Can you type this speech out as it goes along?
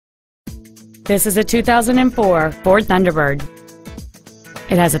This is a 2004 Ford Thunderbird.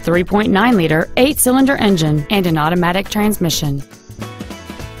 It has a 3.9-liter 8-cylinder engine and an automatic transmission.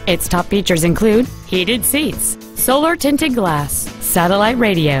 Its top features include heated seats, solar tinted glass, satellite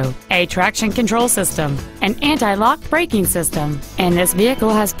radio, a traction control system, an anti-lock braking system, and this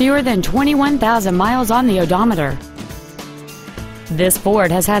vehicle has fewer than 21,000 miles on the odometer. This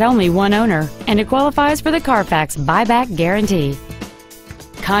Ford has had only one owner, and it qualifies for the Carfax buyback guarantee.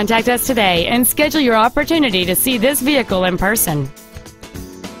 Contact us today and schedule your opportunity to see this vehicle in person.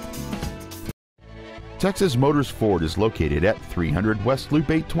 Texas Motors Ford is located at 300 West Loop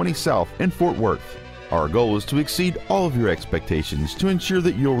 820 South in Fort Worth. Our goal is to exceed all of your expectations to ensure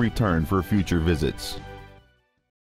that you'll return for future visits.